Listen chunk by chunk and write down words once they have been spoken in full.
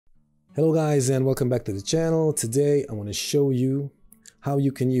Hello guys, and welcome back to the channel. Today I want to show you how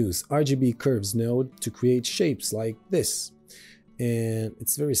you can use RGB Curves node to create shapes like this. And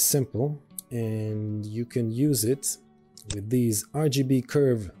it's very simple, and you can use it with these RGB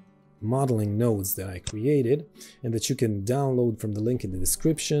curve modeling nodes that I created and that you can download from the link in the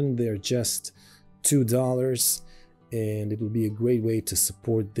description. They're just $2 and it will be a great way to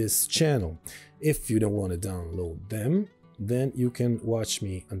support this channel. If you don't want to download them, then you can watch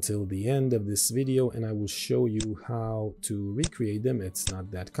me until the end of this video and I will show you how to recreate them. It's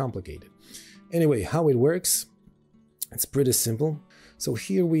not that complicated. Anyway, how it works, it's pretty simple. So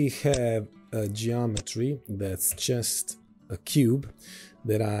here we have a geometry that's just a cube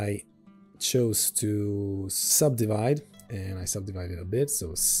that I chose to subdivide, and I subdivided a bit,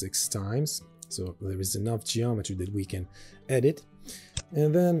 so 6 times. So there is enough geometry that we can edit,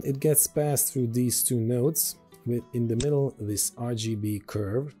 and then it gets passed through these two nodes with in the middle this RGB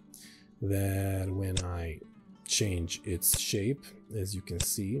curve that when I change its shape, as you can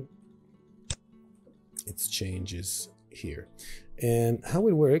see, it changes here. And how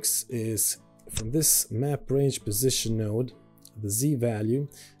it works is from this map range position node, the Z value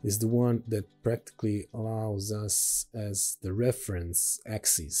is the one that practically allows us as the reference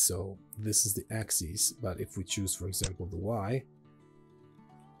axis. So this is the axis, but if we choose, for example, the Y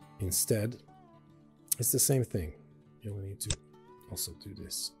instead, it's the same thing. You will need to also do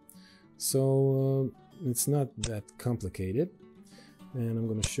this. So it's not that complicated, and I'm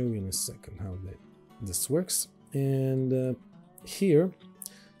going to show you in a second how this works. And here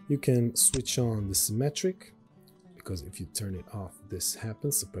you can switch on the symmetric, because if you turn it off, this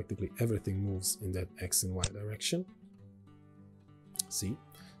happens. So practically everything moves in that X and Y direction. See?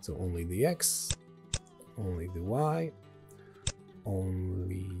 So only the X, only the Y,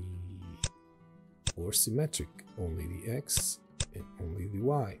 only, or symmetric, only the X and only the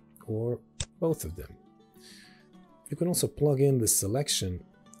Y, or both of them. You can also plug in the selection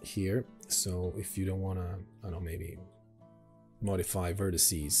here. So if you don't want to, I don't know, maybe modify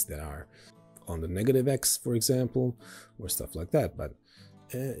vertices that are on the negative X, for example, or stuff like that. But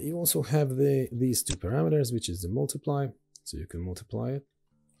you also have these two parameters, which is the multiply. So you can multiply it,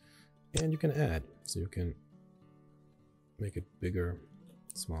 and you can add. So you can make it bigger,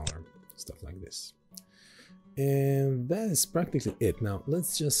 smaller, stuff like this. And that is practically it. Now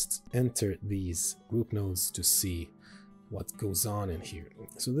let's just enter these group nodes to see what goes on in here.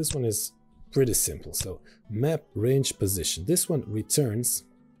 So this one is pretty simple. So map range position. This one returns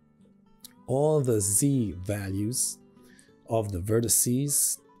all the Z values of the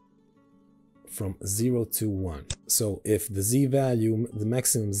vertices from 0 to 1. So if the Z value, the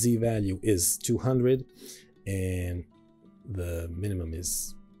maximum Z value is 200 and the minimum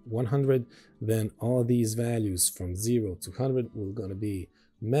is 100, then all these values from 0 to 100 will gonna be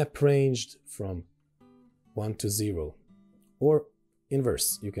map ranged from 1 to 0, or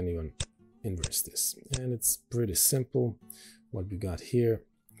inverse. You can even inverse this, and it's pretty simple. What we got here,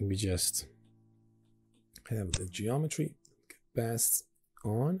 we just have the geometry passed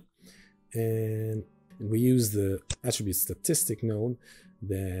on, and we use the attribute statistic node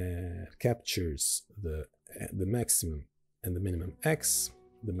that captures the maximum and the minimum X,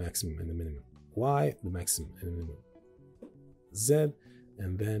 the maximum and the minimum Y, the maximum and the minimum Z,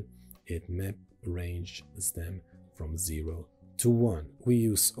 and then it map ranges them from 0 to 1. We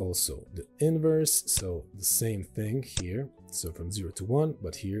use also the inverse, so the same thing here, so from 0 to 1,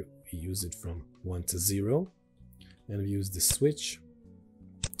 but here we use it from 1 to 0, and we use the switch,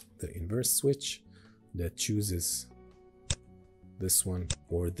 the inverse switch, that chooses this one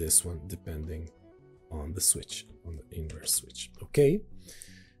or this one depending on the switch, on the inverse switch. Okay,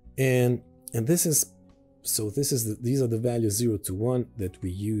 and this is, so this is these are the values 0 to 1 that we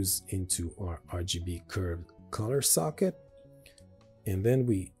use into our RGB curve color socket, and then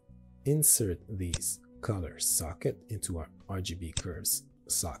we insert these color socket into our RGB curves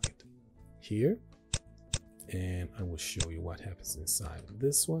socket here, and I will show you what happens inside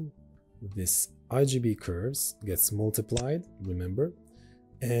this one. This RGB curves gets multiplied, remember,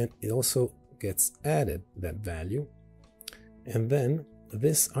 and it also gets added, that value, and then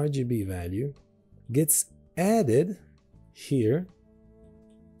this RGB value gets added here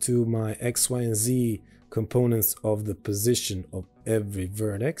to my X, Y, and Z components of the position of every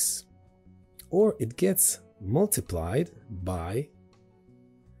vertex, or it gets multiplied by,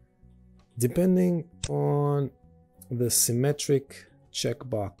 depending on the symmetric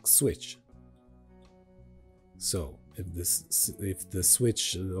checkbox switch. So if the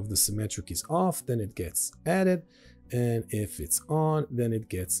switch of the symmetric is off, then it gets added, and if it's on, then it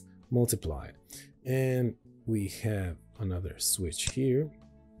gets multiplied. And we have another switch here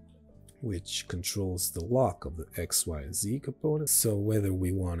which controls the lock of the X, Y, Z component. So whether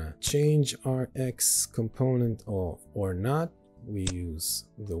we want to change our X component or not, we use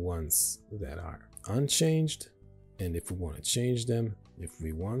the ones that are unchanged. And if we want to change them, if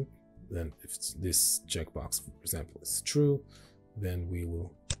we want, then if this checkbox, for example, is true, then we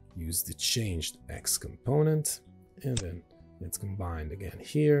will use the changed X component, and then it's combined again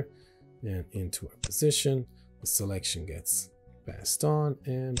here and into our position. The selection gets passed on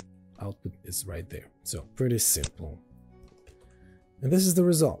and output is right there. So pretty simple. And this is the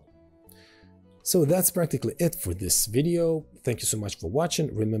result. So that's practically it for this video. Thank you so much for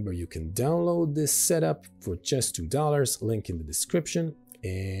watching. Remember, you can download this setup for just $2, link in the description,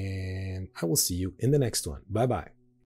 and I will see you in the next one. Bye bye.